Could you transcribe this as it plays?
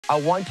I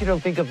want you to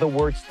think of the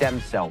word stem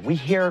cell. We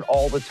hear it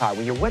all the time.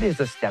 We hear, what is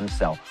a stem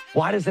cell?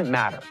 Why does it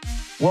matter?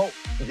 Well,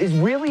 it's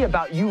really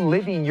about you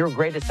living your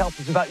greatest self.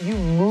 It's about you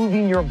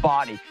moving your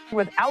body.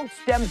 Without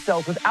stem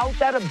cells, without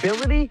that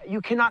ability,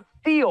 you cannot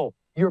feel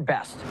your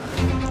best.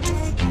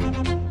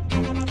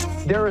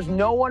 There is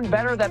no one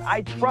better that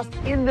I trust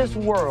in this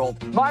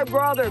world. My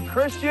brother,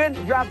 Christian,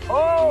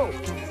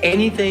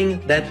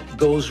 Anything that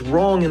goes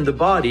wrong in the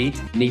body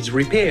needs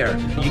repair.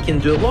 You can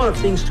do a lot of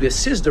things to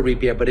assist the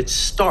repair, but it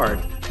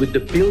starts with the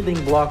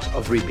building blocks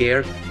of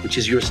repair, which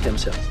is your stem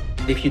cells.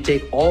 If you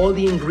take all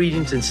the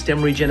ingredients in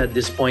Stemregen at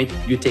this point,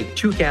 you take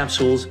 2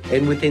 capsules,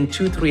 and within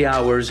 2-3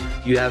 hours,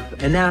 you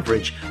have an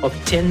average of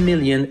 10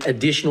 million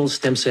additional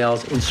stem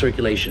cells in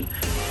circulation.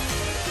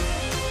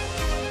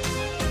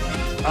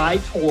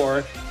 I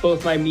tore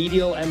both my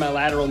medial and my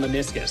lateral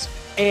meniscus.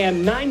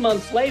 And 9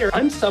 months later,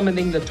 I'm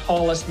summiting the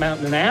tallest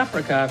mountain in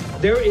Africa.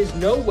 There is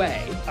no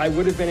way I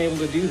would have been able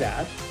to do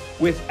that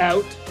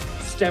without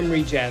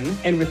Stemregen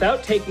and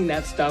without taking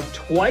that stuff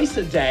twice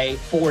a day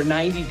for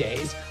 90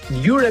 days.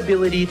 Your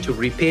ability to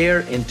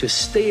repair and to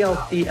stay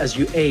healthy as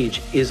you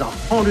age is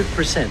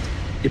 100%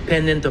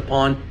 dependent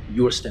upon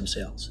your stem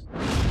cells.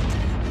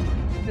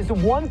 This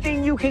is one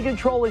thing you can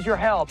control is your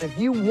health. If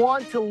you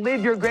want to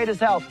live your greatest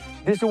health,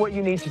 this is what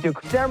you need to do.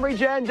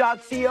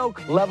 Stemregen.co,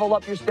 level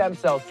up your stem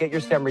cells. Get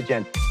your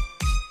Stemregen.